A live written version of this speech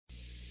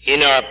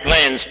In our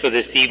plans for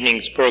this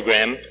evening's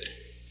program,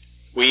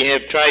 we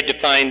have tried to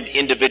find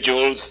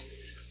individuals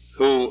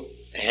who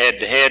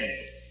had had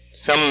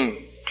some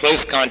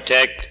close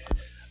contact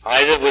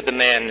either with the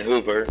man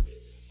Hoover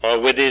or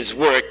with his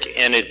work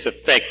and its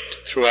effect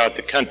throughout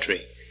the country.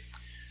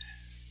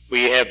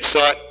 We have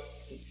sought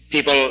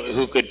people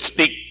who could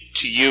speak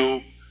to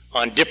you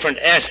on different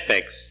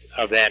aspects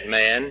of that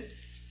man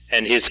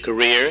and his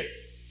career,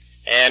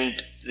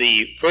 and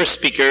the first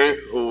speaker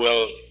who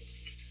will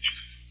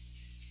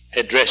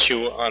address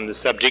you on the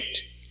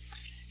subject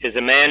is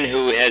a man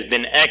who has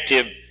been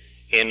active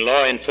in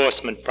law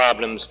enforcement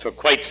problems for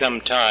quite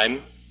some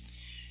time.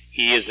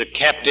 He is a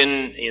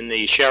captain in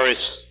the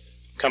sheriff's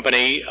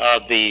company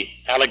of the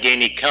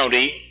Allegheny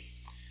County,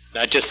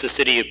 not just the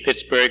city of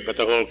Pittsburgh, but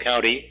the whole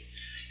county.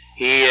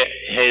 He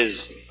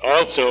is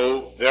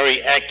also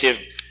very active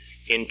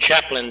in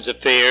chaplains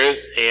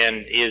affairs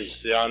and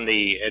is on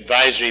the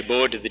advisory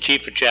board to the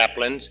chief of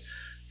chaplains,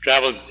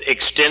 travels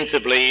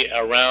extensively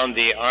around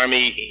the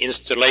Army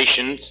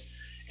installations,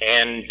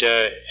 and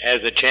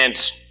has a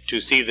chance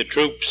to see the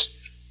troops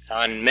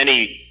on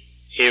many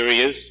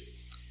areas.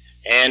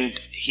 And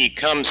he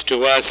comes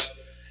to us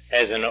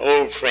as an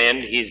old friend.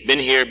 He's been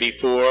here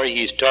before.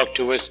 He's talked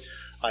to us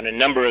on a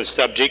number of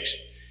subjects.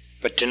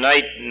 But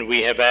tonight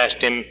we have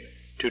asked him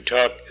to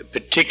talk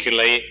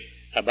particularly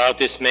about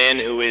this man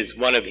who is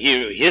one of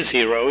his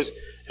heroes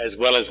as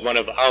well as one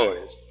of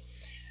ours.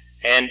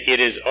 And it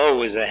is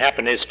always a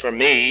happiness for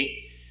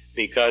me,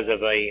 because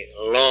of a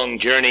long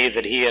journey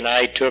that he and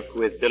I took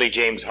with Billy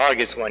James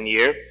Hargis one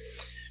year,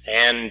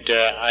 and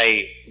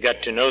I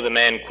got to know the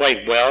man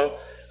quite well.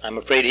 I'm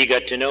afraid he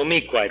got to know me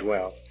quite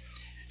well.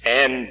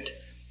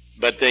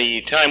 But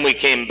the time we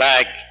came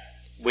back,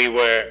 we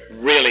were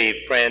really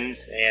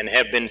friends and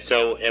have been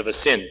so ever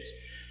since.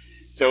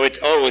 So it's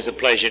always a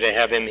pleasure to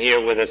have him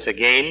here with us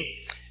again,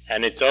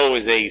 and it's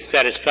always a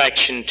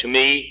satisfaction to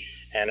me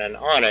and an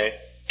honor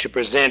to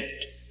present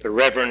the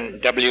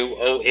Reverend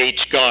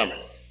W.O.H. Garman.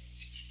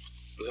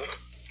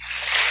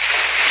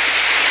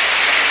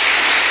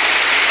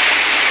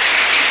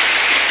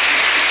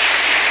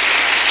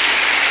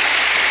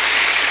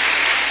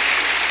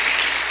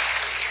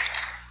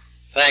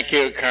 Thank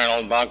you,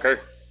 Colonel Bunker.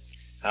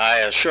 I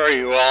assure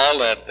you all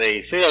that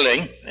the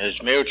feeling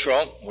is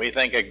mutual. We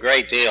think a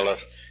great deal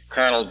of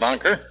Colonel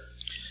Bunker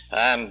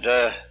and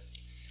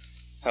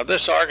of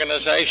this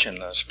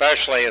organization,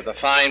 especially of the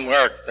fine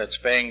work that's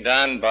being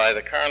done by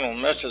the Colonel and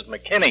Mrs.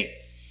 McKinney. It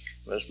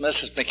was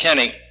Mrs.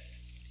 McKinney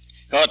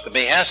who, at the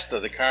behest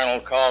of the Colonel,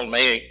 called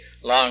me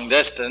long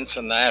distance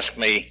and asked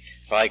me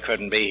if I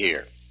couldn't be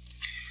here.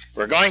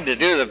 We're going to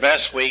do the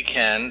best we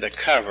can to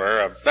cover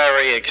a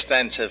very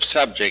extensive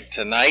subject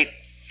tonight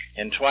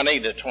in 20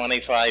 to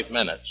 25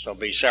 minutes. There'll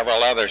be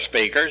several other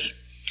speakers.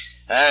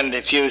 And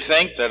if you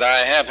think that I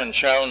haven't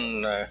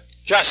shown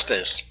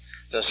justice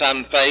to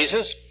some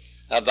phases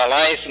of the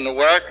life and the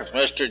work of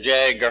Mr.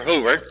 J. Edgar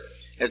Hoover,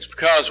 it's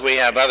because we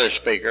have other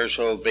speakers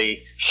who will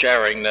be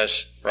sharing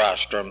this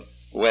rostrum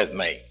with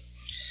me.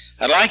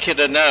 I'd like you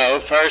to know,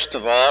 first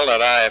of all,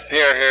 that I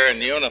appear here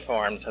in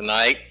uniform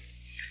tonight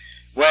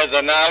with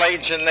the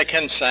knowledge and the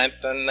consent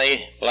and the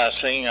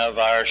blessing of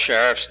our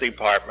Sheriff's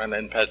Department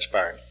in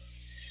Pittsburgh.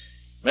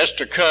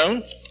 Mr.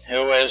 Kuhn,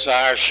 who is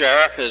our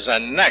sheriff, is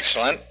an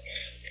excellent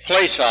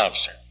police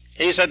officer.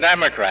 He's a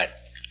Democrat,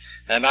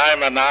 and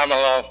I'm a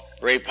nominal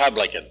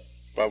Republican,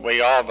 but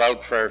we all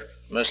vote for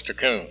Mr.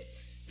 Kuhn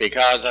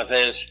because of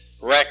his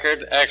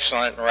record,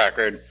 excellent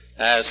record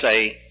as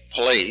a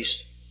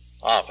police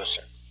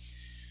officer.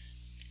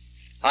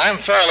 I'm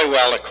fairly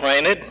well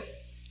acquainted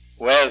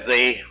with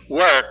the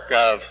work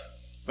of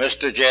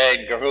Mr. J.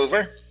 Edgar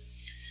Hoover,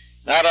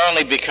 not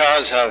only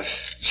because of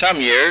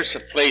some years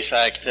of police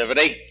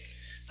activity.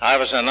 I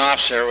was an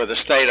officer with the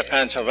state of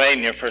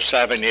Pennsylvania for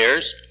 7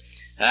 years,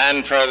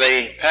 and for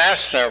the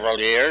past several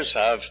years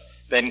I've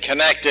been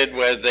connected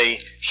with the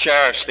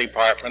Sheriff's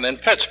Department in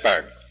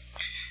Pittsburgh.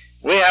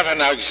 We have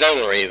an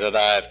auxiliary that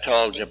I've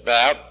told you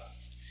about.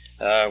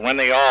 When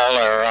they all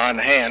are on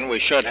hand, we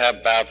should have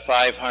about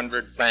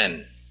 500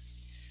 men.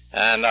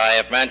 And I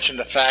have mentioned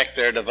the fact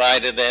they're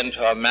divided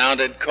into a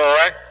mounted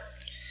corps.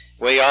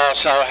 We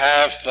also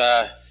have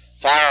a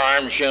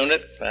firearms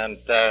unit, and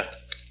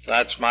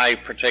that's my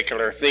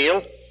particular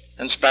field.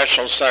 In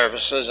special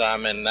services,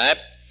 I'm in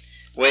that.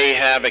 We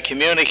have a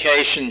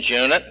communications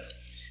unit.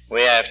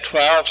 We have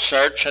 12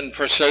 search and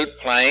pursuit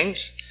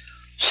planes,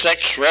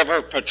 6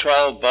 river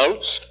patrol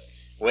boats.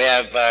 We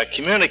have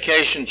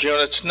communications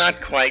units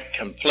not quite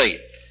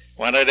complete.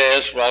 When it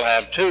is, we'll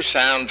have 2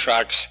 sound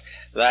trucks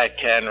that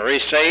can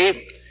receive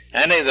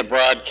any of the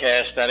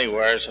broadcast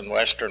anywhere in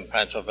western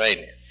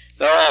Pennsylvania.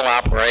 They're all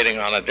operating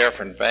on a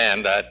different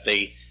band at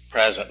the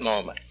present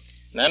moment.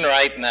 And then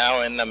right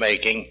now in the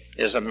making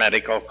is a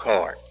medical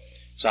corps.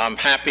 So I'm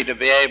happy to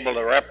be able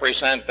to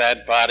represent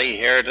that body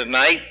here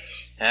tonight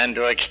and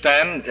to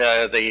extend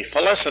the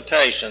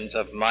felicitations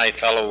of my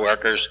fellow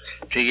workers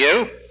to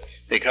you,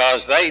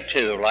 because they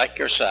too, like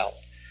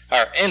yourself,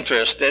 are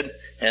interested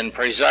in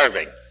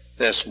preserving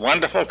this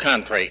wonderful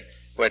country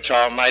which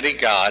Almighty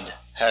God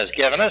has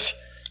given us,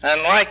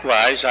 and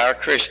likewise our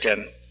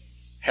Christian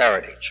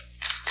heritage.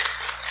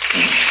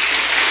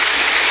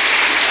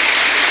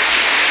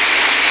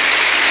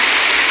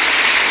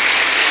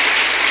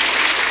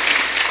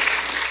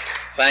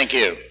 Thank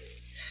you.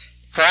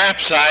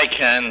 Perhaps I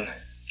can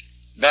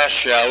best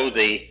show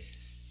the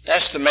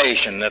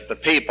estimation that the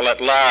people at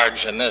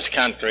large in this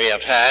country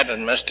have had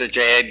in Mr.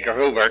 J. Edgar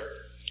Hoover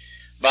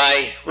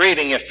by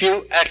reading a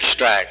few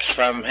extracts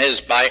from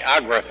his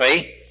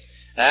biography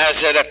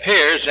as it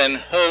appears in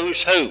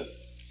Who's Who.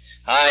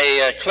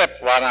 I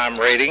clipped what I'm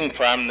reading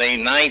from the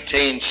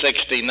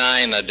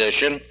 1969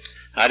 edition.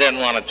 I didn't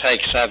want to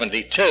take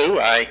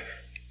 72. I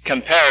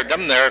compared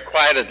them. They're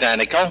quite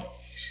identical.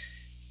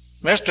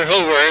 Mr.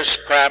 Hoover, as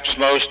perhaps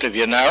most of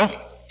you know,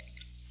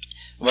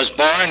 was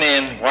born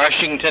in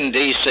Washington,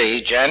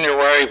 D.C.,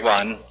 January 1,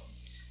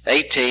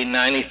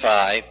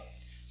 1895,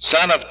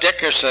 son of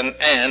Dickerson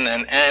N.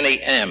 and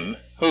Annie M.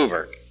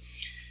 Hoover.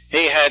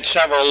 He had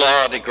several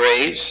law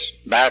degrees,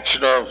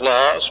 Bachelor of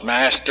Laws,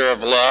 Master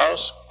of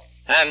Laws,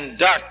 and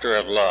Doctor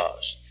of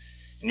Laws.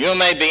 And you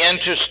may be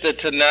interested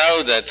to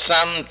know that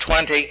some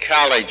 20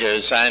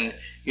 colleges and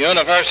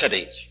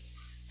universities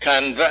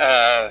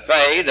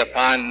conveyed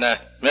upon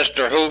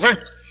Mr.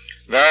 Hoover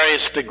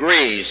various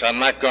degrees. I'm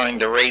not going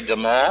to read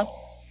them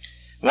all.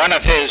 One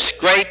of his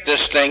great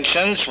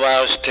distinctions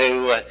was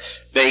to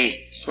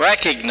be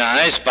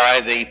recognized by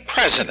the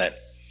President,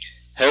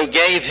 who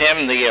gave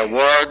him the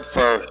award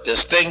for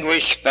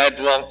Distinguished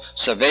Federal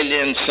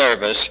Civilian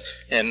Service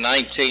in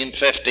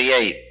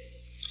 1958.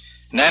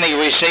 And then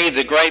he received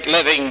the Great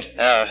Living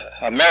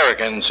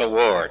Americans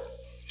Award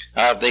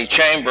of the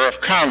Chamber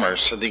of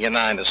Commerce of the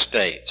United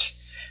States,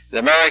 the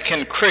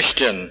American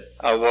Christian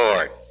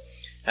Award,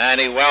 and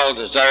he well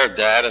deserved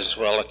that, as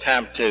we'll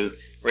attempt to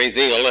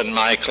reveal in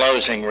my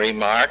closing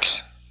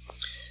remarks.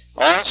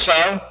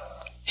 Also,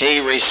 he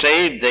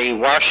received the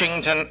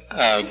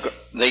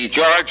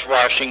George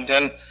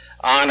Washington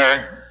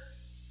Honor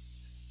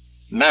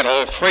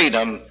Medal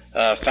Freedom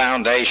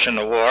Foundation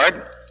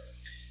Award,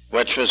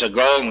 which was a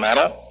gold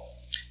medal,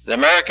 the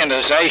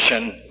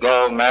Americanization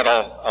Gold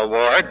Medal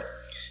Award,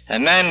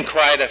 and then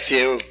quite a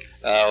few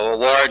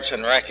awards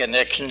and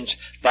recognitions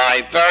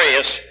by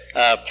various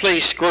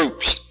police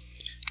groups.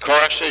 Of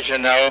course, as you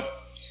know,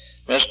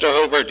 Mr.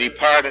 Hoover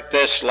departed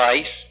this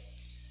life,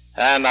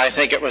 and I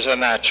think it was a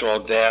natural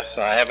death.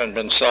 I haven't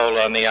been sold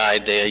on the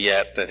idea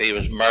yet that he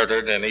was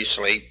murdered in his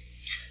sleep.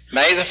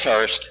 May the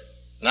 1st,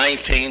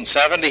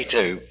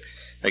 1972,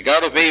 to go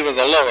to be with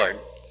the Lord,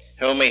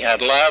 whom he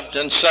had loved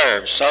and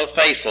served so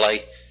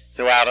faithfully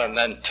throughout an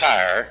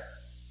entire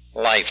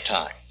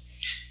lifetime.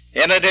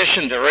 In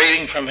addition to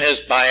reading from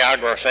his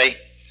biography,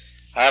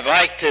 I'd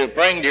like to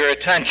bring to your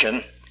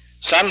attention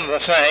some of the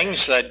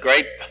things that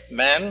great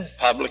men,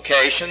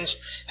 publications,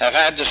 have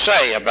had to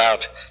say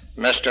about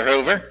Mr.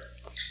 Hoover.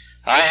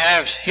 I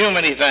have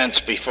Human Events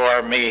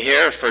before me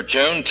here for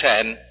June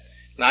 10,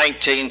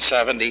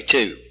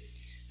 1972,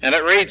 and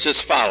it reads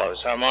as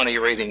follows. I'm only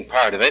reading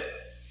part of it.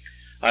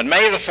 On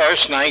May the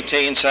 1st,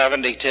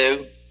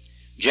 1972,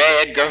 J.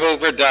 Edgar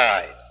Hoover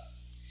died.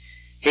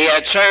 He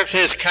had served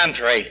his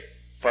country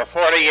for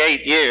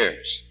 48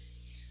 years,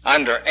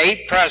 under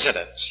 8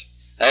 presidents,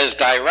 as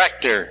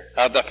director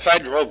of the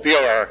Federal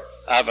Bureau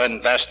of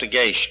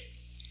Investigation,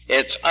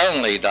 its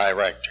only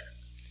director.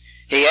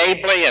 He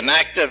ably and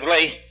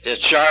actively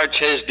discharged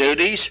his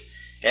duties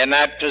in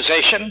that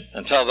position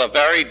until the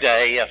very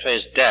day of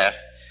his death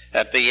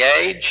at the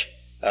age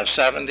of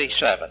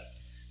 77.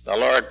 The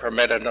Lord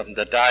permitted him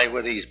to die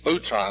with his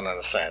boots on, in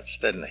a sense,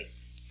 didn't he?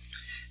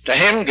 To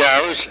him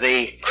goes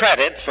the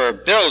credit for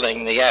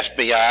building the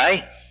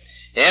FBI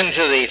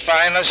into the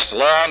finest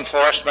law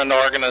enforcement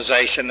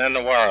organization in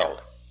the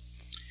world.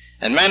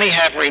 And many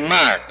have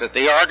remarked that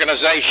the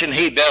organization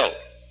he built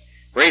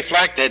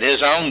reflected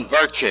his own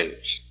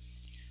virtues,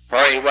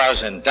 for he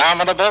was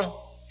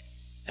indomitable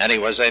and he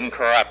was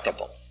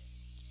incorruptible.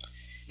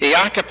 He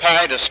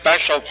occupied a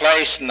special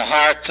place in the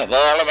hearts of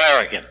all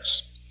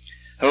Americans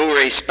who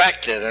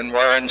respected and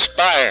were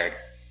inspired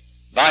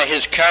by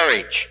his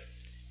courage,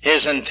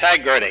 his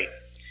integrity,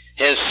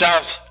 his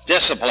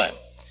self-discipline,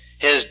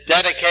 his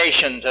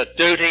dedication to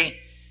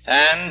duty,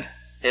 and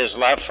his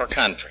love for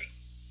country.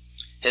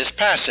 His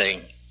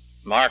passing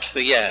marks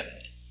the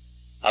end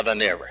of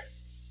an era.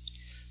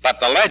 But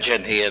the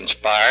legend he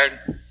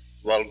inspired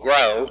will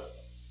grow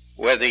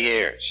with the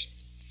years.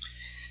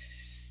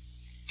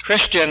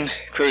 Christian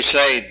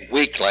Crusade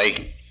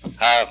Weekly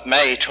of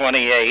May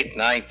 28,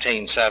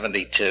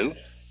 1972,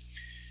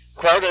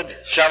 quoted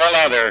several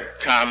other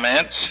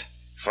comments.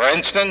 For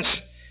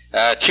instance,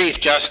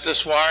 Chief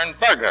Justice Warren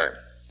Burger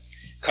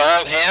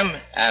called him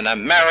an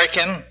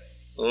American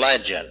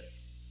legend,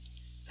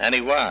 and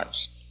he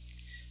was.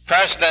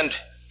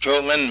 President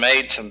Truman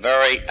made some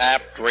very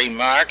apt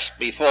remarks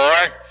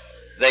before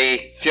the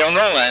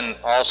funeral and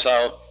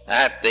also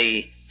at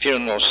the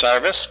funeral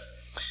service,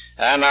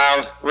 and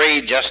I'll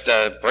read just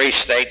a brief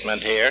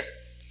statement here.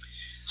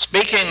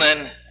 Speaking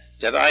in,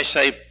 did I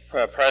say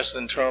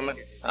President Truman?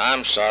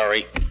 I'm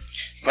sorry.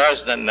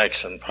 President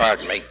Nixon,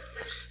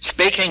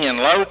 speaking in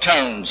low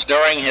tones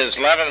during his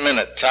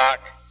 11-minute talk,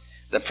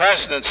 the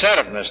President said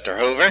of Mr.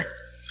 Hoover,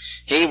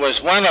 he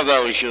was one of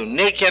those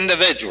unique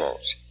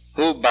individuals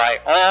who by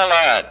all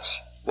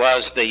odds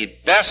was the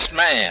best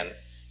man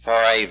for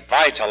a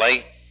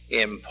vitally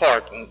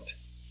important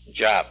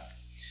job.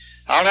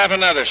 I'll have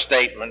another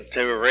statement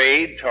to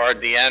read toward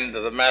the end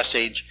of the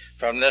message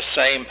from this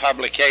same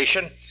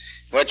publication,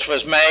 which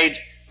was made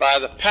by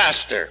the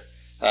pastor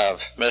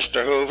of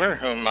Mr. Hoover,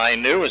 whom I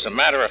knew. As a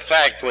matter of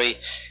fact, we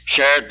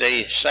shared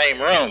the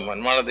same room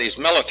on one of these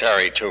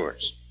military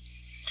tours.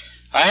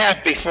 I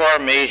have before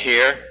me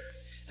here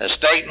a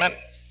statement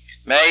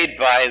made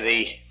by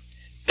the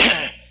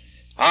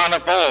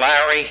Honorable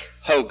Larry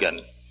Hogan,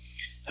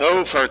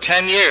 who for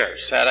 10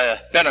 years had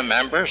been a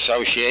member,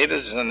 associated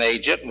as an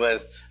agent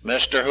with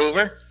Mr.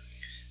 Hoover.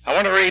 I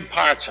want to read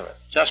parts of it,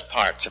 just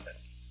parts of it.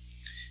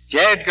 J.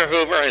 Edgar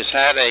Hoover has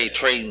had a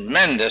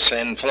tremendous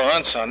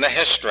influence on the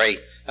history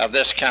of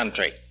this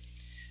country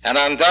and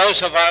on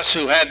those of us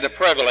who had the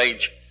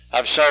privilege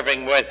of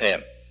serving with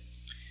him.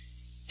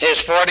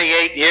 His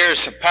 48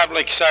 years of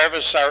public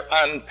service are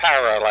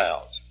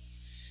unparalleled.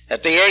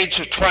 At the age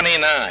of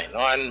 29,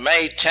 on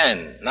May 10,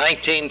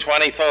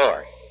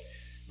 1924,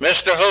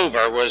 Mr.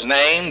 Hoover was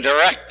named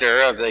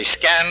director of the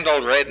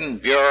scandal-ridden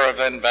Bureau of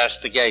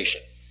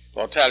Investigation.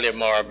 We'll tell you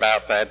more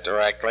about that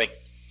directly.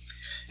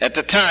 At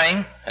the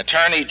time,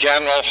 Attorney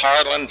General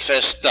Harlan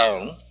Fiske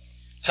Stone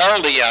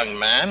told the young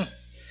man,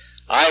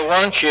 I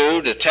want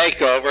you to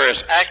take over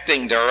as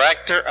acting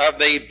director of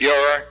the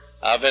Bureau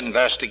of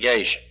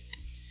Investigation.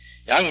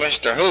 Young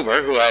Mr.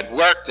 Hoover, who had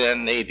worked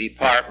in the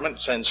department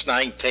since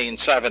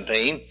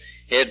 1917,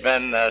 he had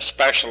been a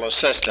special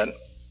assistant,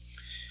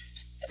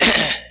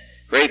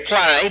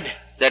 replied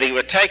that he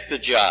would take the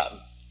job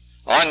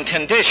on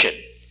condition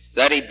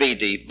that he be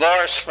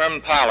divorced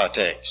from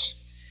politics,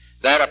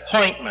 that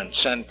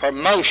appointments and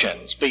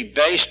promotions be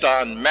based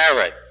on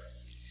merit,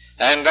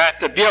 and that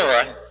the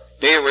Bureau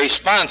be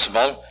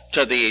responsible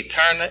to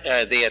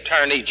the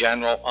Attorney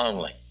General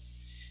only.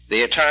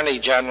 The Attorney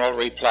General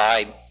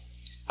replied,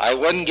 I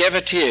wouldn't give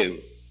it to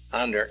you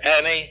under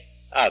any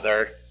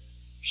other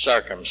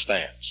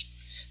circumstance.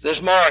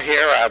 There's more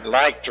here I'd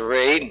like to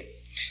read,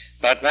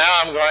 but now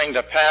I'm going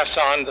to pass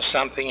on to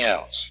something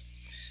else.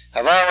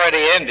 I've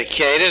already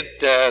indicated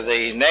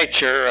the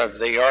nature of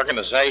the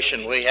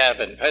organization we have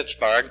in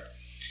Pittsburgh.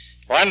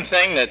 One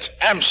thing that's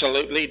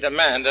absolutely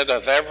demanded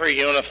of every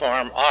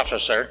uniformed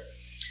officer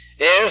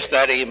is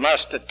that he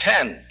must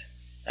attend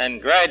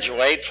and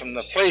graduate from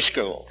the police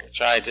school,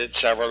 which I did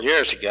several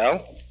years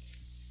ago.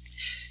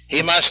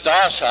 He must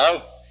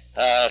also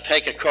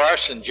take a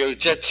course in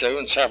jiu-jitsu,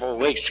 and several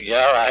weeks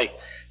ago I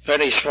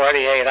finished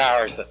 48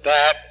 hours at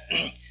that,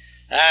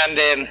 and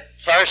in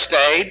first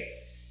aid,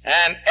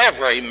 and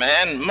every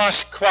man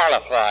must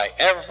qualify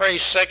every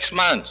 6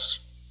 months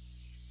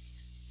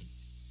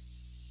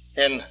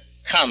in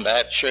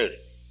combat shooting.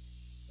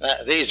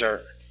 These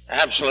are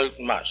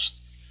absolute must.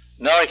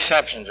 No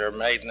exceptions are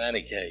made in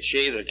any case. You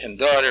either can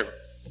do it or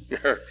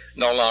you're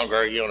no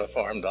longer a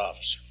uniformed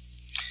officer.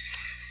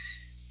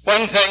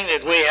 One thing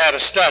that we had to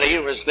study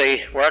was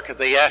the work of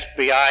the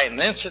FBI, and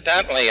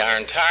incidentally, our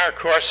entire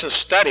course of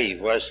study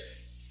was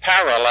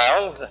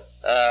paralleled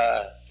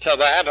to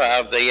that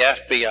of the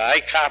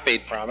FBI,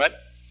 copied from it.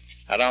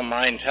 I don't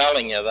mind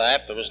telling you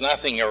that. There was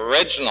nothing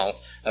original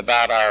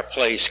about our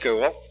police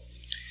school.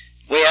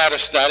 We had to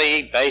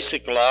study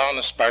basic law, and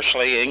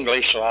especially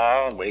English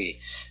law. We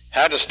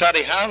had to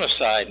study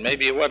homicide.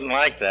 Maybe you wouldn't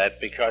like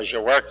that because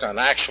you worked on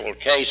actual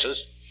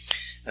cases.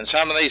 And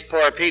some of these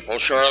poor people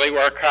surely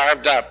were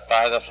carved up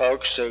by the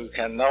folks who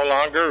can no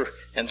longer,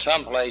 in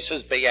some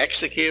places, be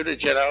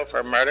executed,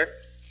 for murder,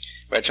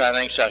 which I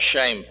think is a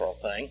shameful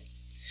thing.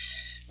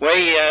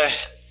 We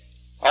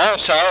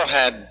also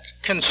had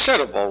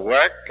considerable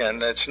work,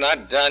 and it's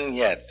not done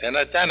yet, in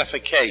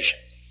identification,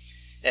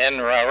 in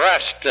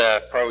arrest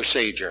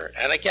procedure.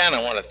 And again,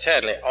 I want to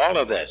tell you, all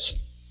of this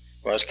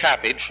was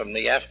copied from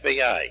the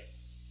FBI,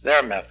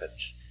 their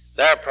methods,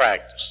 their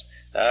practice,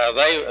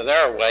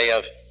 their way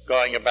of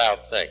going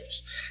about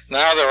things.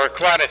 Now, there were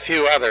quite a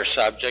few other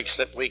subjects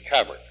that we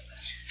covered.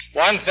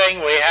 One thing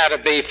we had to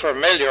be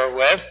familiar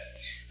with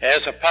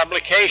is a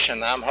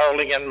publication I'm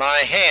holding in my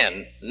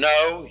hand,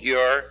 Know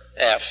Your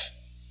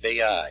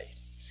FBI.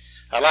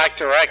 I'd like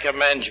to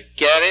recommend you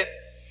get it.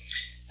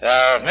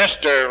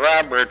 Mr.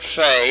 Robert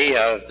Fay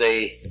of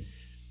the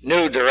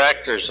new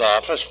director's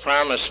office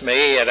promised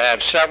me it'd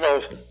have several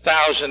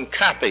thousand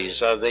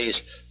copies of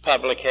these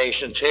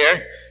publications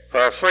here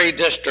for free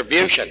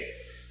distribution.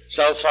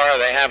 So far,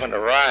 they haven't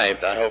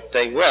arrived. I hope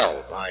they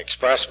will. I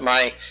expressed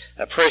my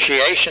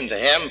appreciation to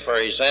him for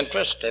his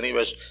interest, and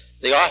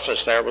the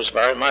office there was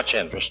very much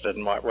interested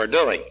in what we're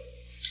doing.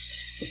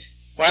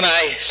 When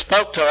I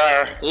spoke to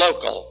our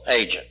local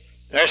agent,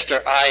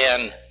 Mr.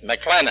 I.N.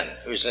 McLennan,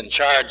 who's in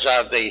charge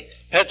of the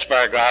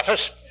Pittsburgh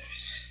office,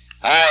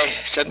 I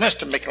said,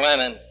 Mr.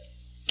 McLennan,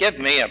 give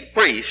me a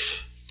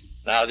brief,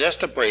 now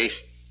just a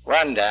brief,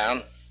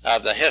 rundown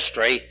of the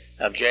history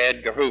of J.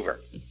 Edgar Hoover.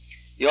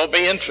 You'll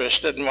be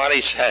interested in what he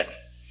said.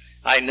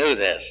 I knew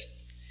this.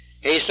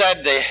 He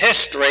said the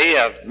history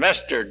of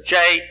Mr.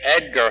 J.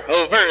 Edgar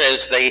Hoover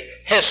is the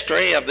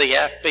history of the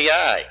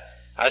FBI.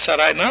 I said,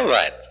 I know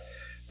that.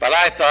 But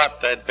I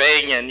thought that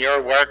being in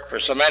your work for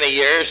so many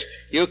years,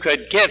 you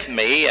could give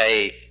me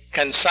a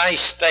concise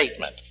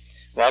statement.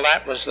 Well,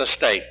 that was the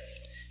statement.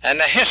 And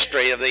the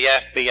history of the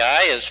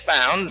FBI is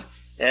found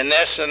in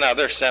this and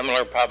other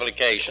similar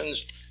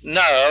publications.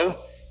 Know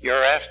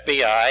your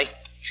FBI.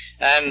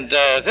 And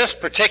this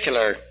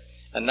particular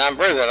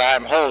number that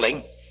I'm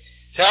holding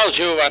tells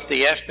you what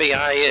the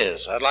FBI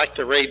is. I'd like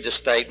to read the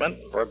statement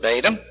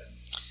verbatim.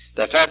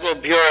 The Federal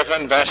Bureau of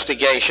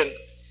Investigation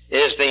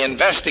is the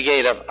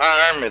investigative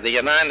arm of the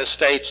United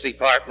States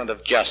Department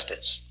of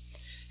Justice,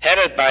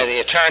 headed by the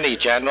Attorney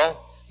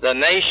General, the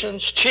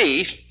nation's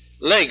chief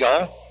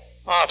legal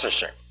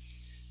officer.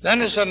 Then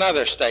there's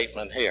another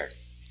statement here.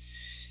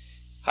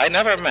 I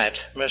never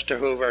met Mr.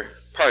 Hoover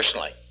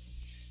personally.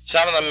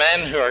 Some of the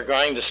men who are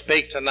going to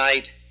speak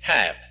tonight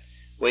have.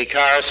 We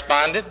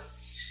corresponded.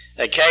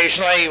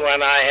 Occasionally,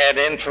 when I had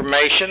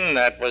information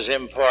that was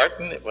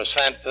important, it was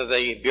sent to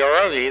the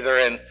Bureau, either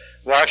in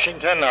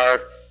Washington or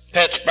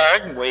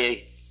Pittsburgh.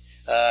 We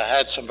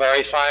had some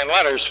very fine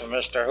letters from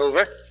Mr.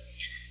 Hoover.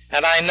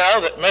 And I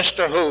know that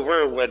Mr.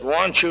 Hoover would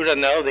want you to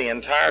know the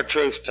entire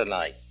truth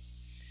tonight.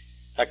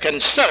 A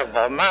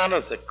considerable amount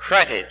of the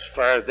credit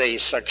for the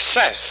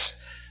success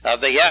of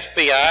the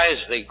FBI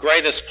as the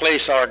greatest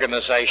police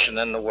organization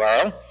in the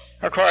world,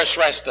 of course,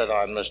 rested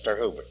on Mr.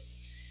 Hoover.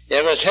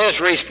 It was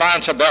his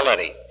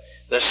responsibility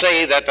to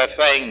see that the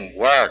thing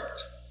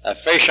worked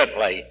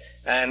efficiently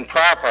and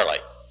properly.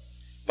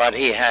 But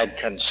he had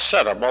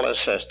considerable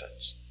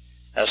assistance.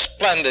 A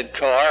splendid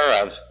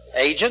corps of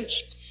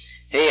agents.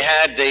 He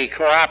had the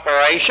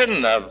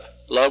cooperation of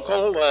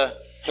local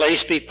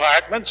police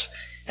departments,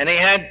 and he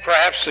had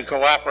perhaps the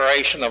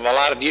cooperation of a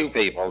lot of you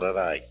people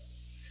tonight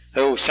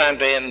who sent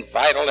in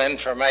vital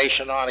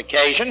information on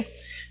occasion.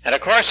 And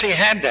of course he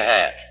had to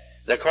have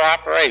the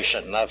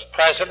cooperation of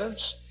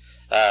presidents,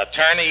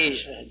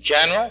 attorneys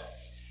general,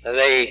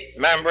 the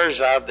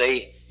members of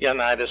the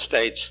United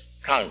States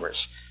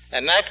Congress.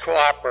 And that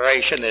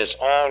cooperation is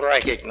all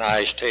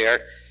recognized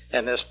here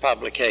in this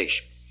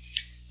publication.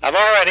 I've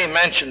already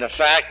mentioned the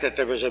fact that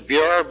there was a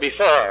bureau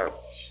before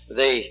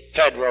the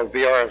Federal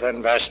Bureau of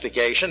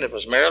Investigation. It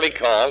was merely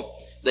called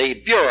the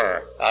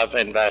Bureau of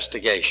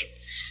Investigation.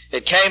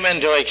 It came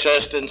into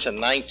existence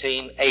in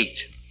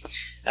 1908,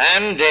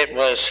 and it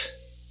was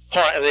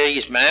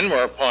these men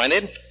were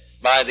appointed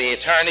by the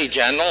Attorney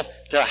General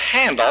to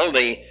handle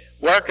the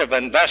work of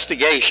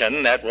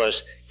investigation that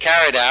was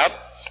carried out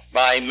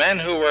by men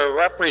who were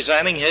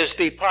representing his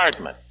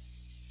department.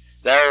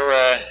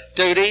 Their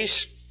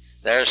duties,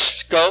 their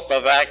scope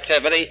of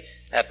activity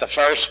at the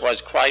first was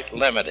quite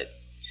limited.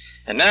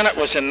 And then it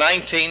was in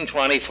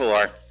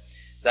 1924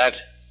 that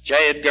J.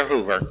 Edgar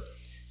Hoover,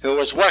 who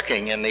was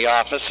working in the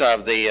office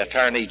of the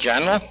Attorney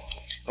General,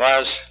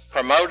 was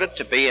promoted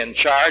to be in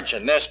charge,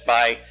 and this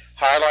by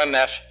Harlan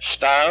F.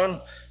 Stone,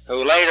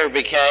 who later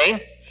became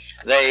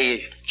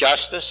the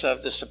Justice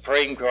of the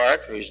Supreme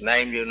Court, whose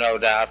name you no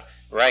doubt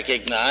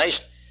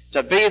recognized,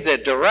 to be the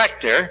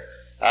director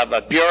of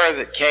a bureau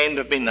that came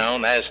to be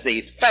known as the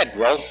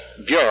Federal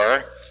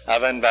Bureau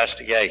of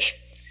Investigation.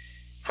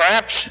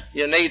 Perhaps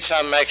you need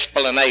some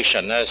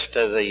explanation as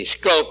to the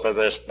scope of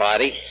this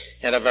body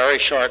in a very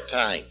short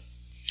time.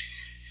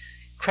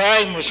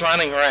 Crime was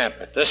running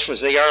rampant. This was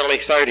the early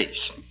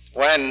 30s,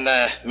 when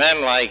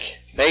men like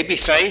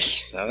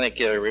Babyface, I think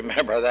you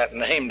remember that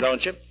name,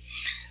 don't you?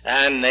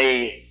 And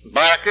the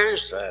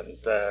Barkers and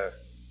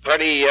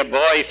Pretty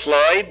Boy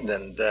Floyd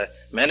and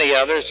many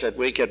others that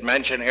we could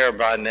mention here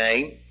by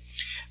name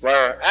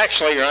were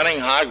actually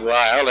running hog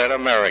wild in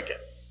America.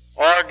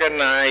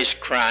 Organized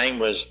crime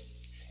was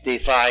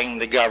defying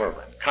the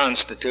government,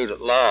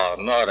 constituted law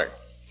and order.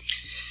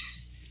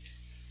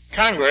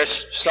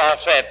 Congress saw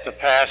fit to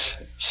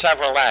pass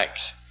several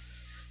acts.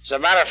 As a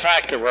matter of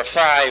fact, there were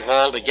 5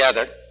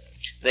 altogether.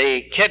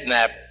 The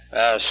Kidnap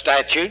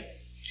Statute,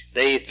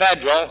 the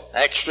Federal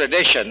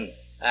Extradition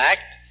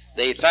Act,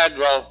 the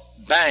Federal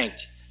Bank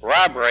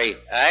Robbery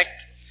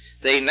Act,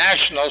 the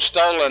National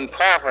Stolen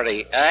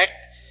Property Act,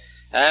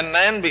 and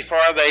then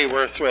before they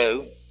were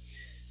through,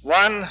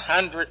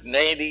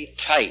 180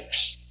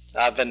 types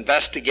of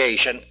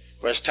investigation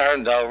was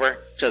turned over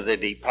to the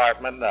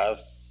Department of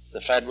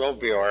the Federal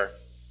Bureau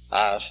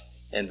of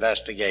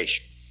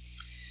Investigation.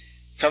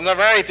 From the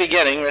very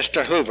beginning,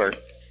 Mr. Hoover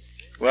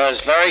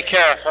was very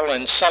careful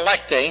in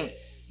selecting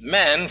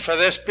men for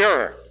this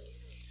bureau.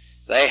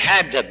 They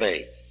had to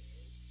be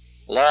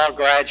law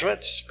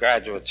graduates,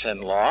 graduates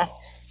in law,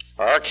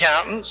 or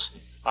accountants.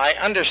 I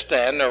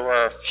understand there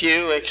were a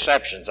few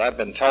exceptions. I've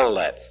been told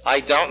that. I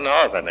don't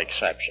know of an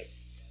exception,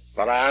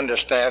 but I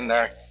understand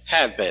there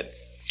have been.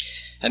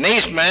 And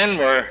these men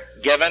were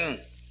given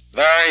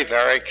very,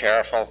 very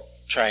careful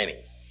training.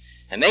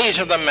 And these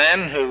are the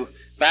men who,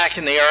 back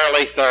in the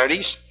early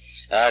 30s,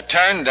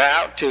 turned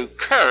out to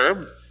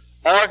curb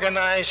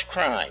organized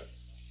crime.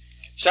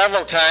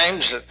 Several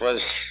times it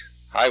was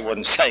I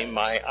wouldn't say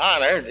my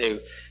honor,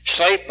 to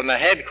sleep in the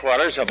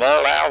headquarters of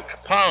old Al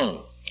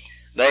Capone,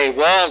 the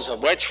walls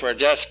of which were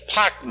just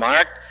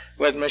pockmarked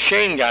with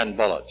machine gun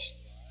bullets.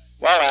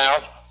 Well,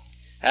 Al,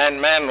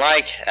 and men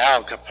like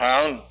Al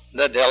Capone,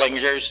 the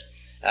Dillingers,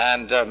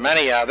 and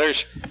many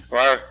others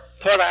were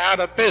put out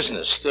of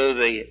business through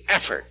the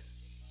effort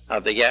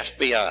of the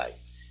FBI.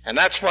 And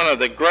that's one of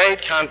the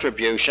great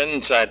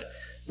contributions that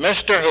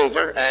Mr.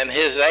 Hoover and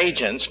his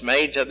agents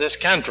made to this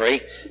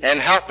country in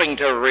helping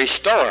to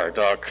restore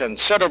to a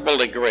considerable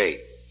degree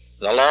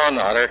the law and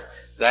order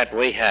that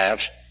we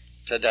have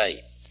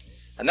today.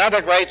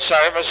 Another great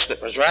service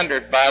that was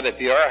rendered by the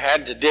Bureau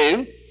had to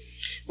do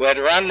with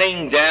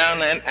running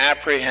down and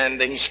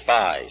apprehending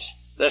spies.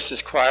 This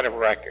is quite a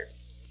record.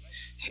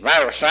 As a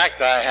matter of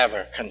fact, I have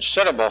a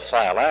considerable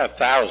file. I have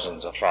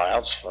thousands of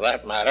files for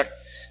that matter,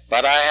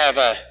 but I have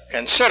a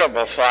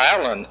considerable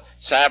file on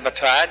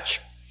sabotage,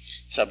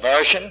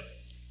 subversion,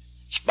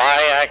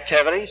 spy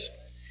activities.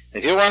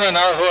 If you want to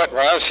know who it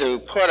was who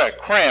put a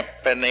crimp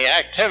in the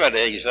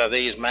activities of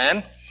these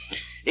men,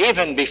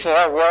 even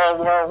before World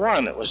War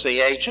I, it was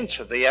the agents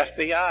of the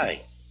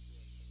FBI,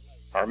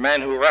 or men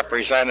who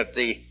represented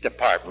the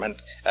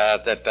department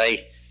that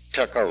they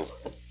took over.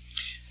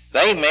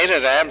 They made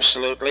it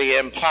absolutely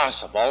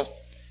impossible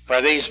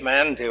for these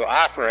men to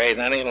operate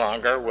any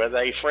longer with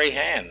a free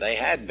hand. They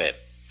had been.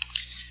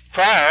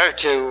 Prior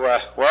to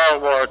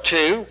World War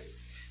II,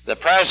 the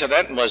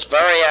president was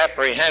very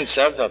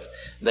apprehensive of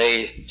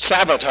the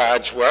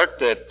sabotage work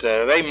that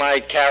they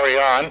might carry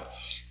on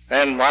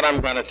in what I'm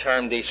going to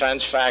term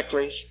defense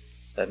factories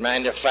that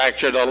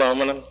manufactured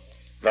aluminum,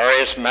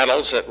 various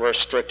metals that were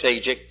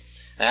strategic,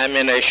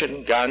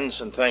 ammunition,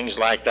 guns, and things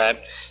like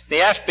that. The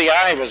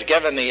FBI was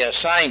given the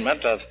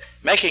assignment of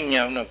making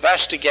an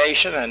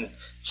investigation and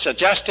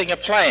suggesting a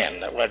plan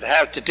that would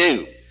have to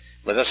do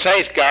with the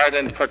safeguard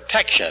and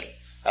protection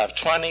of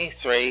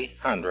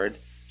 2,300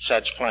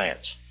 such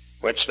plants,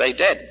 which they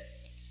did,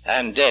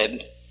 and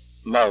did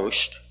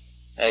most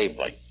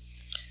ably.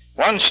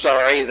 One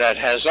story that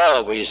has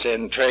always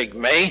intrigued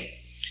me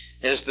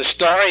is the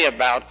story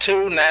about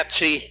two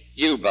Nazi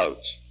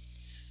U-boats.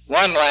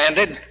 One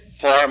landed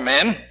 4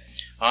 men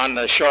on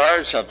the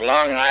shores of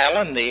Long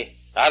Island. The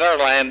other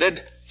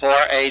landed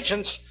 4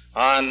 agents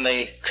on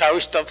the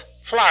coast of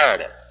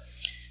Florida.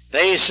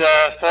 These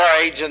 4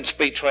 agents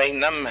between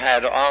them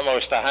had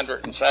almost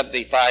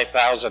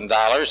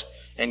 $175,000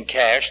 in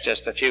cash,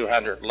 just a few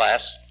hundred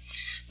less.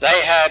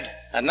 They had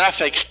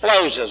enough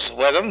explosives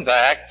with them to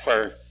act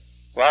for,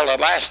 well, it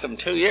lasted them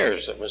 2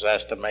 years, it was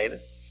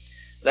estimated.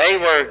 They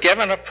were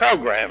given a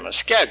program, a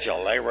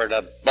schedule. They were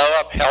to blow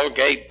up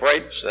Hellgate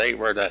Bridge. They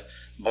were to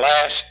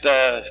blast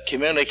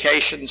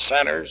communication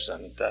centers,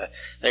 and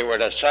they were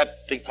to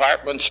set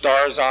department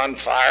stores on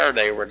fire.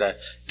 They were to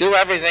do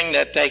everything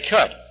that they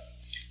could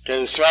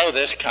to throw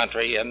this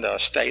country into a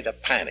state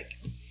of panic.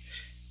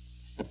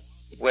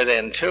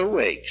 Within 2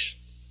 weeks,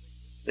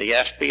 the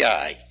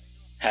FBI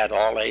had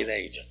all 8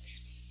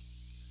 agents.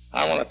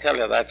 I want to tell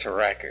you that's a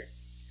record.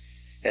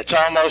 It's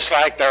almost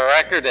like the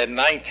record in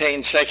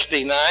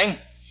 1969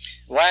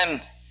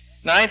 when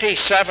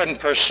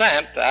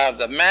 97% of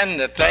the men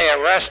that they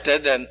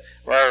arrested and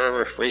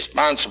were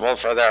responsible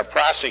for their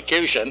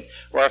prosecution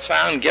were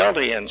found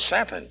guilty and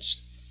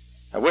sentenced.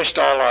 I wished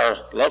all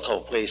our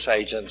local police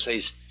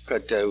agencies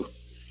could do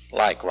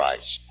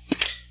likewise.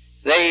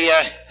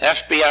 The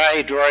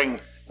FBI during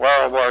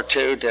World War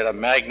II did a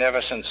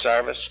magnificent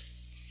service.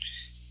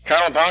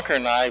 Colonel Bunker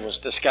and I was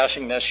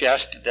discussing this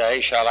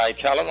yesterday. Shall I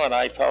tell him what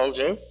I told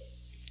you?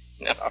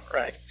 All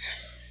right.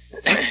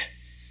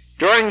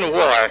 During the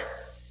war,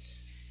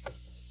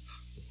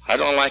 I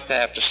don't like to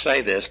have to say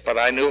this, but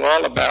I knew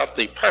all about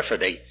the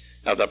perfidy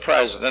of the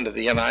President of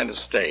the United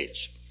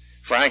States,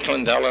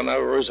 Franklin Delano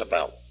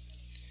Roosevelt,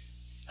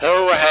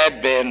 who had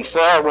been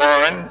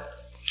forewarned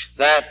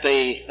that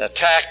the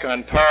attack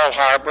on Pearl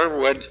Harbor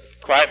would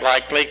quite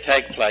likely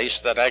take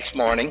place the next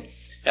morning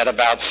at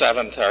about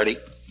 7:30.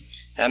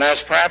 And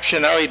as perhaps you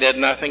know, he did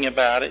nothing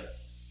about it.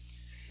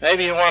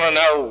 Maybe you want to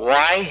know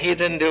why he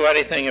didn't do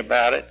anything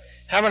about it.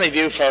 How many of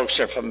you folks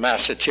are from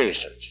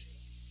Massachusetts?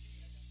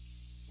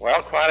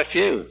 Well, quite a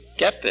few.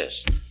 Get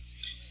this.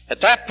 At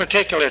that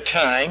particular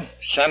time,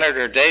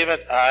 Senator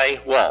David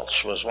I.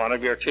 Walsh was one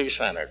of your 2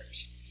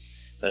 senators.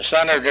 The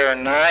senator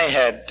and I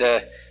had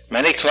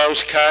many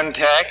close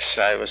contacts.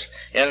 I was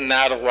in and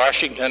out of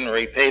Washington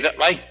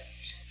repeatedly.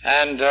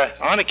 And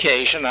on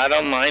occasion, I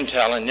don't mind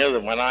telling you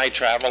that when I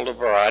traveled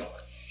abroad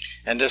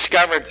and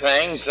discovered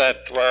things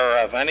that were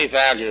of any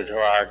value to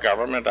our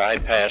government, I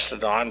passed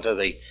it on to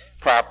the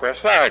proper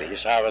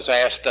authorities. I was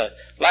asked to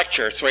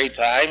lecture 3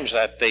 times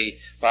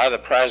by the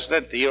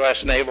President at the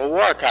U.S. Naval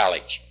War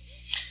College.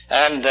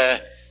 And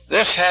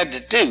this had to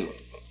do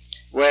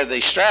with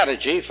the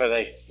strategy for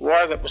the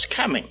war that was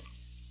coming.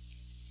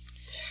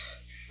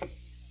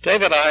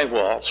 David I.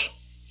 Walsh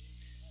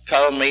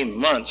told me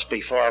months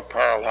before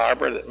Pearl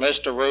Harbor that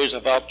Mr.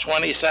 Roosevelt,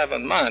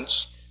 27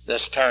 months,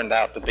 this turned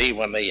out to be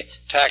when the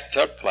attack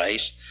took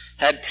place,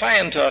 had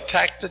planned to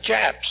attack the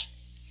Japs.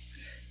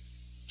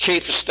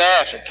 chief of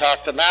staff had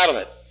talked them out of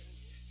it,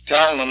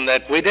 telling them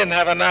that we didn't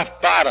have enough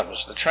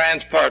bottoms to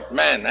transport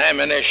men,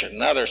 ammunition,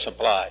 and other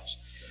supplies.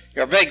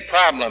 Your big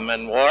problem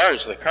in war,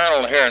 as the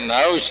colonel here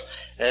knows,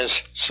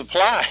 is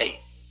supply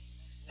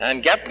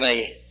and getting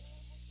the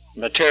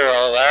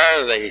material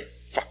there, the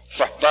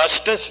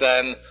fustus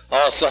and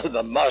also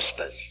the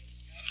mustus.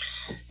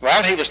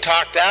 Well, he was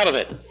talked out of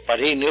it,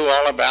 but he knew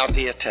all about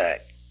the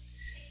attack.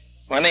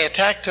 When the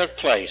attack took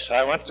place,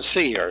 I went to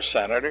see your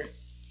senator,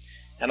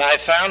 and I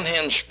found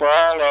him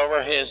sprawled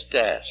over his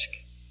desk.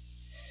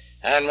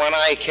 And when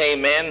I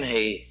came in,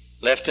 he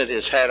lifted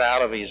his head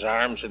out of his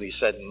arms and he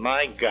said,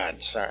 "My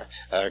God, sir,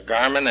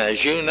 Garman,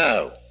 as you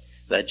know,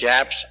 the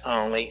Japs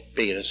only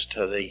beat us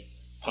to the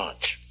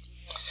punch."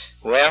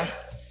 Well,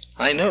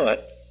 I knew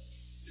it.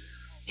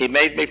 He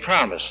made me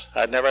promise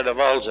I'd never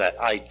divulge that.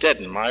 I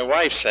didn't. My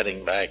wife's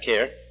sitting back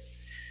here.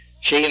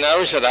 She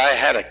knows that I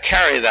had to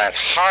carry that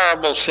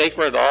horrible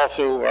secret all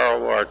through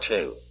World War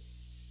II.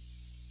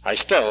 I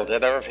still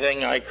did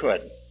everything I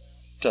could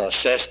to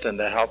assist and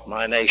to help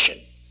my nation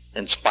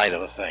in spite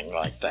of a thing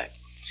like that.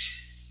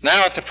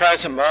 Now, at the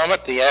present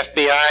moment, the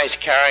FBI is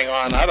carrying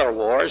on other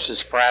wars,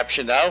 as perhaps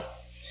you know,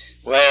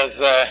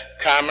 with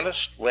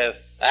communists,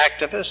 with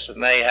activists,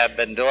 and they have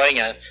been doing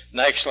an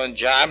excellent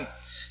job.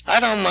 I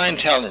don't mind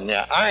telling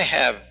you, I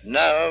have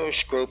no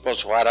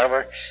scruples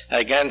whatever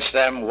against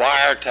them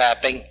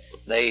wiretapping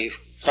the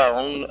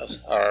phone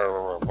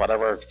or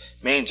whatever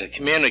means of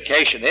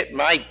communication it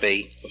might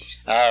be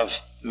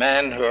of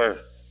men who are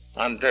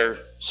under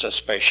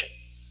suspicion.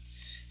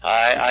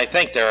 I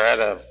think they're at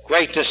a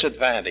great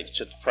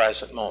disadvantage at the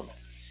present moment.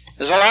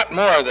 There's a lot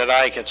more that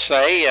I could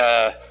say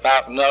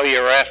about Know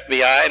Your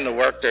FBI and the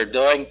work they're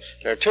doing.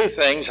 There are two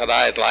things that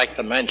I'd like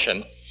to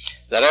mention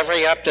that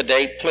every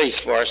up-to-date police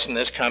force in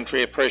this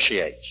country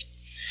appreciates.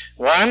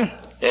 One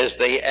is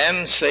the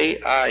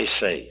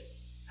NCIC.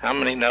 How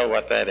many know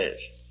what that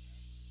is?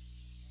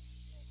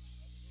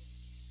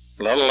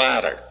 A little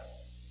louder.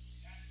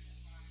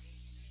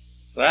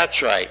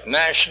 That's right,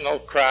 National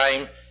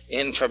Crime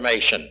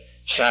Information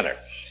Center.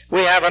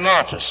 We have an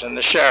office in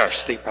the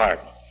Sheriff's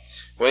Department.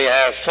 We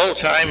have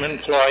full-time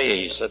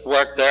employees that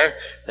work there.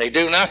 They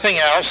do nothing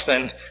else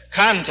than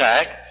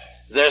contact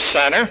this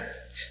center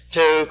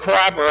to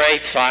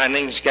corroborate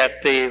findings,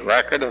 get the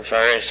record of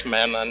various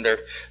men under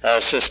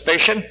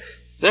suspicion.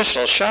 This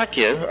will shock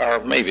you, or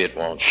maybe it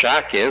won't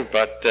shock you,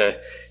 but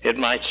it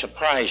might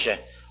surprise you.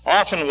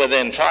 Often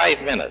within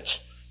 5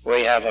 minutes,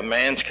 we have a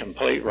man's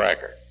complete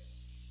record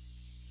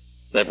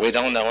that we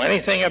don't know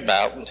anything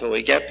about until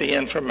we get the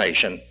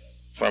information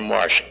from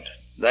Washington.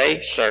 They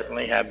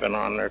certainly have been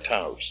on their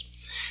toes.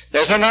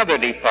 There's another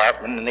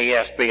department in the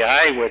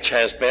FBI which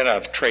has been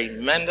of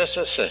tremendous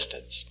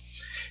assistance,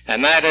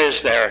 and that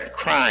is their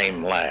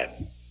crime lab.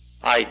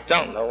 I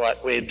don't know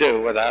what we'd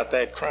do without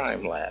that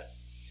crime lab.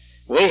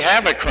 We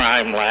have a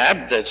crime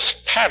lab that's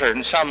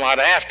patterned somewhat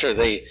after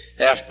the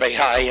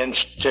FBI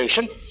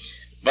institution,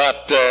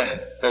 but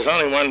there's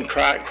only one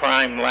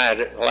crime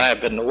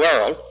lab in the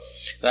world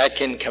that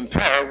can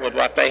compare with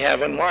what they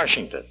have in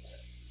Washington.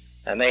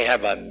 And they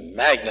have a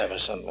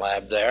magnificent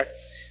lab there.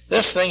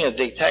 This thing of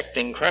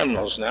detecting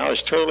criminals now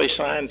is truly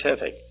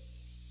scientific.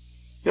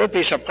 You'd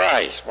be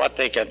surprised what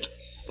they could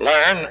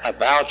learn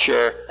about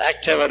your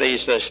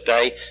activities this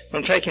day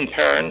from taking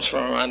parents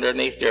from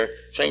underneath your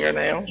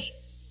fingernails,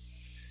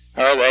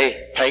 or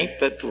they paint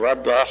that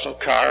rubbed off a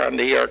car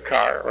under your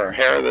car, or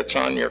hair that's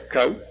on your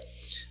coat,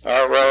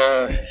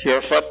 or your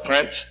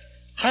footprints.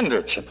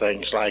 Hundreds of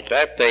things like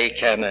that they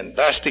can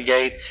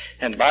investigate,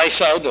 and by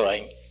so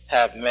doing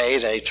have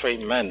made a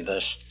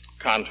tremendous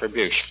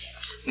contribution.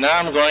 Now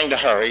I'm going to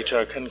hurry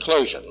to a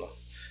conclusion.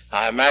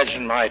 I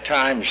imagine my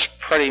time's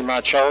pretty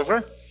much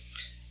over.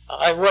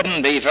 I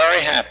wouldn't be very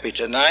happy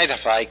tonight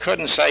if I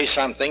couldn't say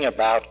something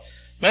about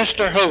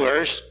Mr.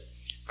 Hoover's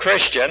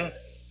Christian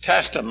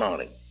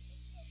testimony.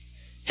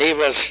 He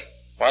was,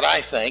 what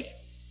I think,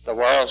 the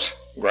world's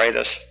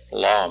greatest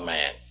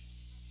lawman.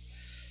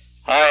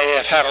 I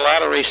have had a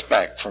lot of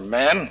respect for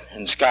men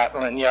in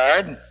Scotland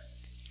Yard,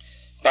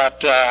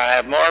 but I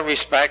have more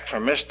respect for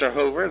Mr.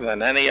 Hoover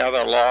than any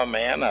other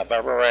lawman I've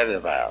ever read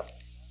about.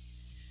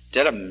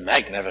 Did a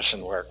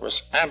magnificent work,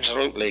 was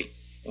absolutely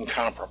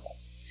incomparable.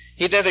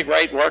 He did a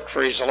great work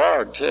for his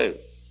Lord, too.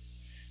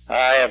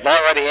 I have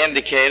already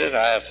indicated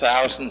I have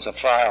thousands of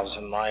files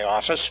in my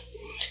office,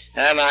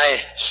 and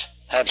I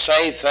have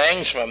saved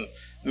things from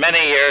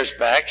many years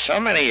back, so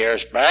many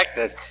years back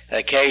that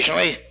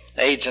occasionally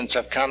agents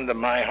have come to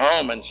my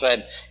home and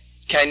said,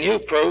 "Can you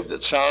prove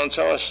that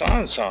so-and-so is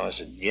so-and-so?" I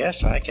said,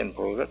 "Yes, I can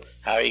prove it."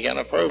 "How are you going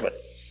to prove it?"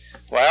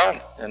 Well,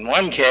 in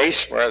one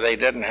case where they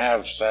didn't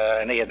have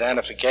any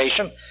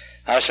identification,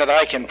 I said,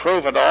 "I can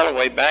prove it all the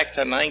way back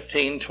to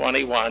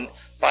 1921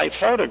 by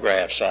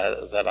photographs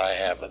that I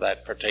have of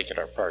that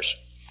particular person."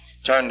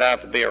 Turned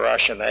out to be a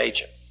Russian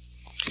agent.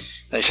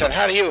 They said,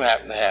 "How do you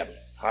happen to have him?"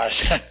 I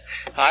said,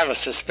 "I was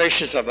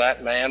suspicious of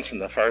that man from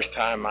the first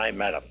time I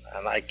met him,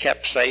 and I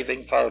kept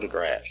saving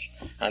photographs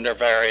under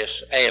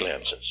various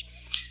aliases."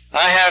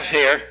 I have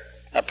here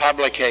a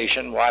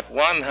publication, What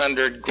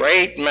 100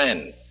 Great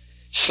Men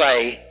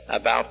Say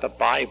About the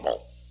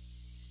Bible.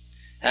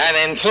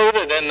 And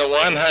included in the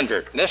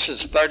 100, this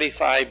is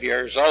 35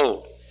 years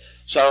old.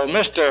 So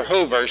Mr.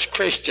 Hoover's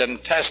Christian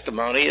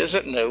testimony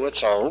isn't new,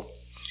 it's old.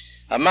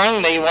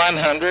 Among the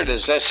 100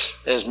 is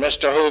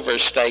Mr.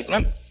 Hoover's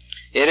statement.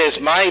 It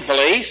is my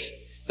belief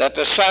that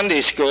the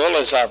Sunday school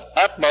is of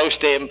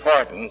utmost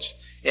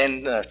importance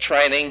in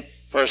training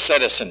for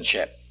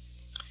citizenship.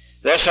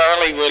 This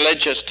early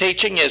religious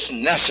teaching is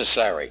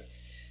necessary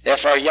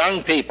if our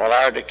young people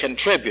are to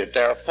contribute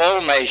their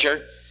full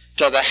measure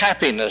to the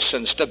happiness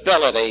and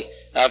stability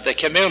of the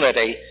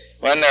community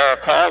when they are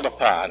called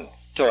upon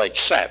to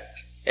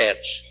accept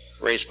its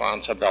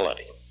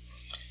responsibility.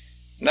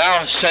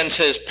 Now, since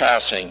his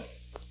passing,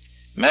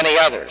 many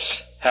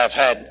others have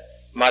had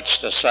much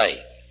to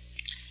say.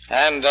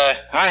 And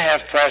I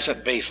have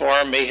present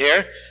before me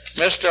here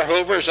Mr.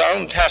 Hoover's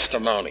own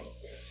testimony,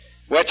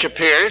 which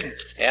appeared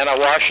in a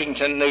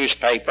Washington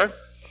newspaper,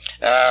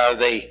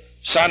 the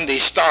Sunday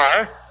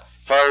Star,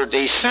 for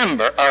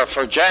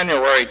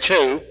January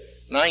 2,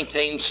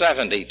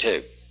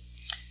 1972.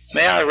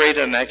 May I read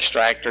an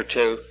extract or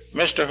two?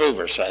 Mr.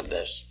 Hoover said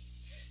this.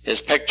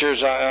 His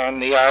pictures are on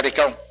the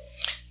article.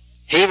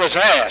 He was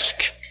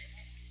asked,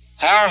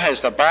 how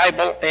has the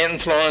Bible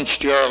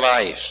influenced your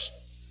life,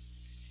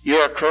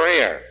 your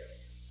career,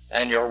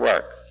 and your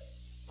work?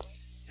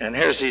 And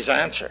here's his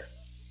answer.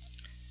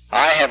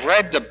 I have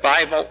read the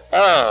Bible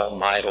all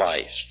my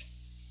life.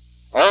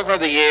 Over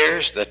the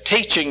years, the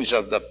teachings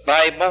of the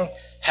Bible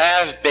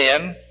have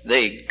been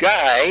the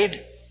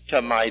guide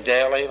to my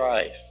daily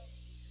life.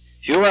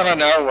 If you want to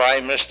know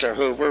why Mr.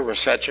 Hoover was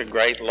such a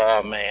great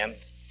lawman,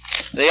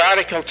 the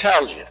article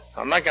tells you.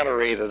 I'm not going to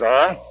read it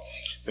all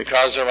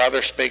because there are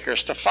other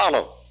speakers to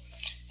follow.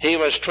 He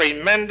was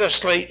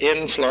tremendously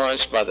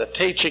influenced by the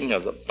teaching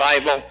of the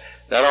Bible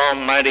that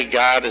Almighty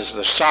God is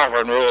the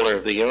sovereign ruler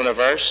of the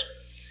universe,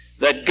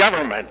 that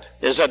government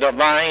is a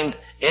divine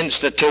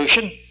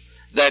institution,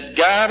 that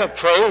God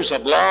approves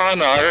of law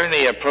and order, and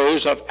he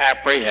approves of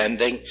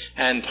apprehending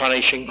and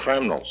punishing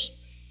criminals.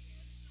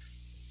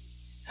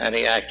 And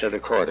he acted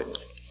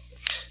accordingly.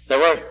 There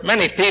were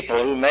many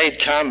people who made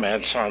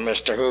comments on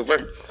Mr.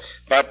 Hoover,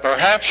 but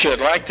perhaps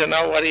you'd like to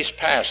know what his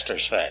pastor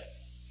said.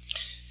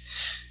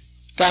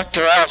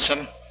 Dr.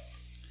 Elson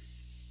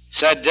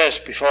said this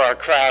before a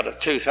crowd of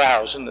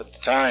 2,000 at the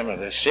time of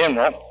his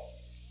funeral.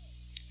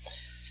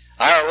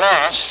 Our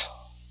loss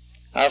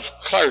of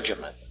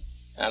clergymen,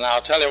 and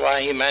I'll tell you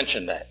why he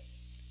mentioned that.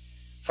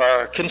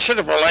 For a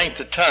considerable length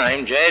of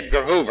time, J.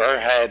 Edgar Hoover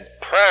had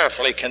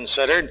prayerfully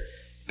considered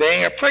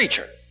being a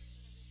preacher.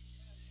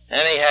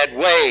 And he had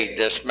weighed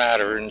this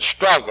matter and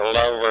struggled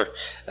over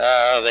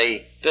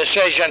the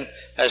decision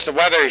as to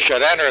whether he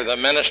should enter the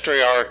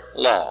ministry or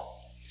law.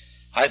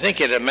 I think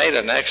he'd have made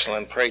an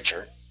excellent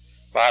preacher,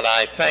 but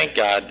I thank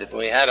God that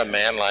we had a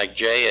man like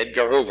J.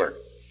 Edgar Hoover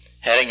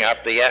heading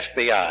up the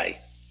FBI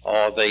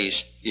all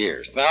these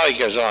years. Now he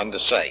goes on to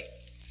say,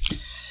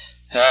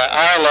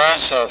 our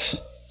loss of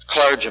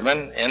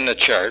clergymen in the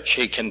church,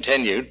 he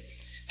continued,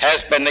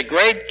 has been the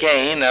great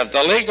gain of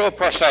the legal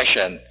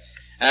profession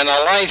and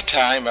a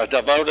lifetime of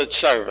devoted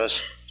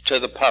service to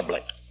the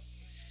public.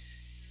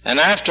 And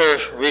after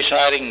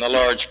reciting the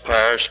Lord's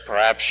prayers,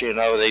 perhaps you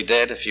know they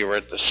did if you were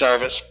at the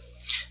service,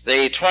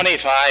 the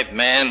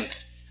 25-man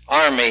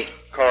Army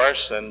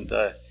chorus, and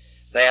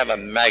they have a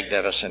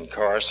magnificent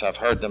chorus, I've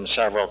heard them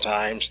several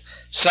times,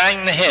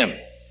 sang the hymn,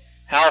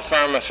 How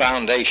Firm a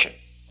Foundation.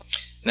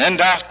 And then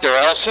Dr.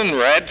 Elson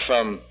read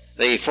from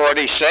the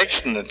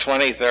 46th and the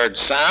 23rd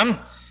Psalm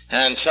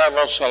and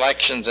several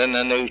selections in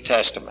the New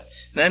Testament.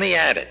 Then he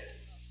added,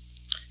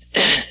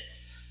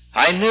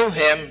 I knew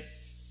him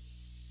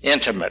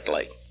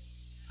intimately.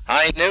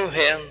 I knew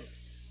him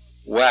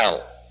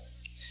well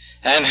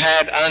and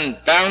had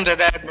unbounded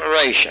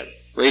admiration,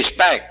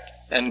 respect,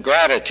 and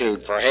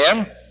gratitude for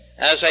him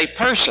as a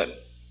person.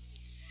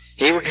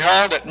 He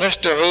recalled that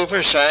Mr.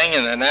 Hoover sang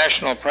in the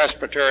National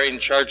Presbyterian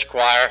Church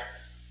Choir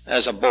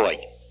as a boy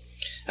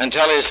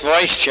until his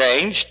voice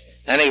changed,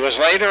 and he was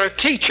later a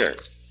teacher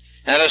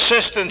and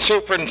assistant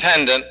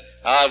superintendent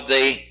of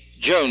the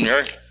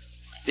junior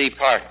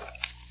department.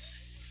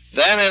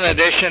 Then in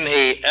addition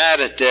he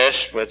added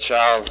this, which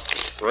I'll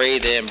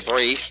read in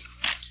brief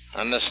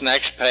on this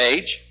next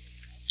page.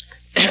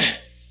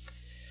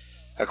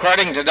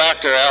 According to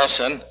Dr.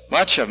 Elson,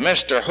 much of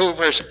Mr.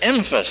 Hoover's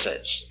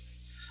emphasis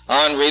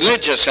on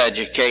religious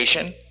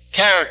education,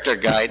 character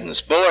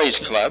guidance, boys'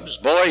 clubs,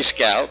 Boy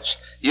Scouts,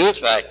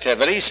 youth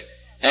activities,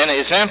 and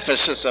his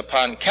emphasis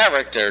upon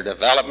character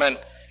development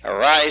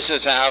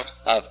arises out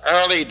of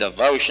early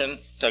devotion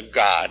to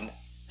God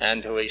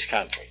and to his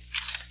country.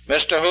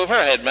 Mr. Hoover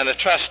had been a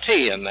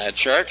trustee in that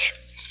church.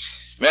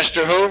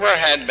 Mr. Hoover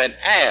had been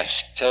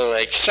asked to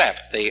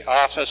accept the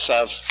office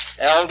of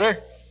elder,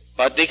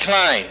 but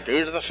declined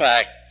due to the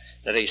fact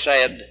that he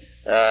said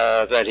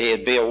that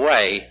he'd be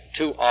away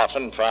too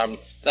often from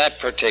that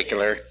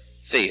particular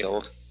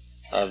field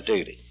of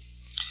duty.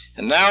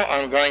 And now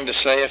I'm going to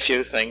say a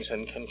few things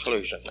in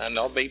conclusion, and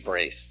they'll be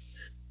brief.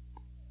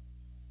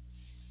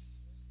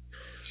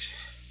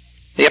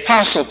 The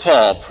Apostle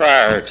Paul,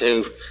 prior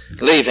to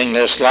leaving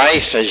this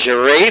life, as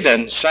you read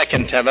in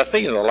 2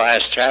 Timothy, the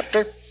last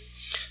chapter,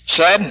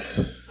 said,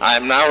 I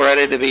am now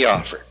ready to be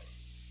offered.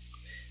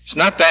 It's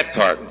not that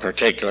part in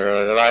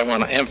particular that I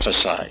want to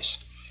emphasize.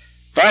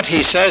 But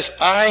he says,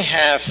 I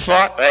have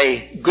fought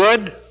a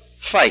good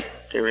fight.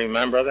 Do you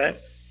remember that?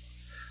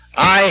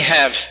 I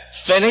have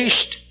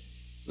finished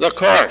the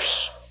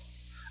course.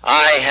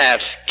 I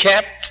have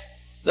kept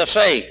the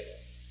faith.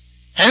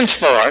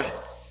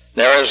 Henceforth,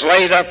 there is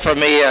laid up for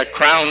me a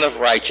crown of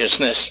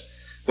righteousness,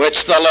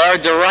 which the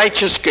Lord, the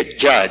righteous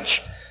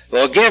judge,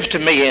 will give to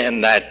me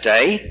in that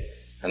day,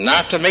 and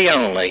not to me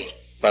only,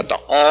 but to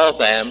all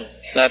them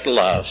that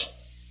love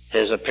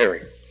his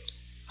appearing.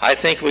 I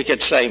think we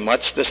could say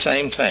much the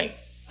same thing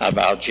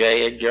about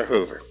J. Edgar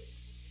Hoover.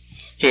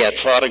 He had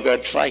fought a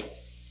good fight.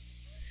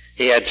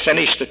 He had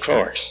finished the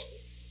course.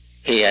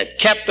 He had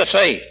kept the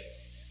faith.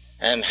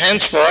 And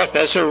henceforth,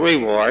 as a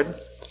reward,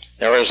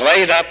 there is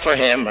laid up for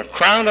him a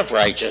crown of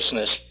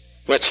righteousness,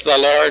 which the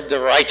Lord, the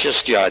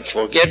righteous judge,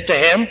 will give to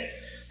him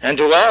and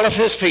to all of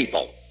his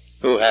people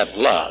who have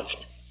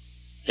loved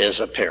his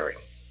appearing.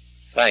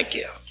 Thank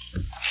you.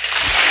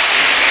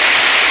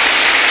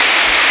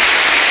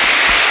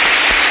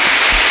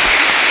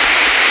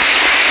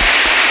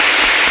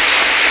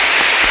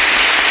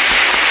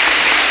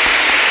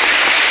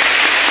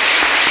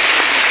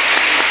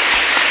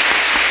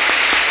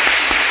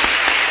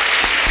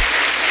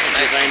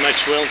 Thank you very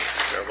much, Will.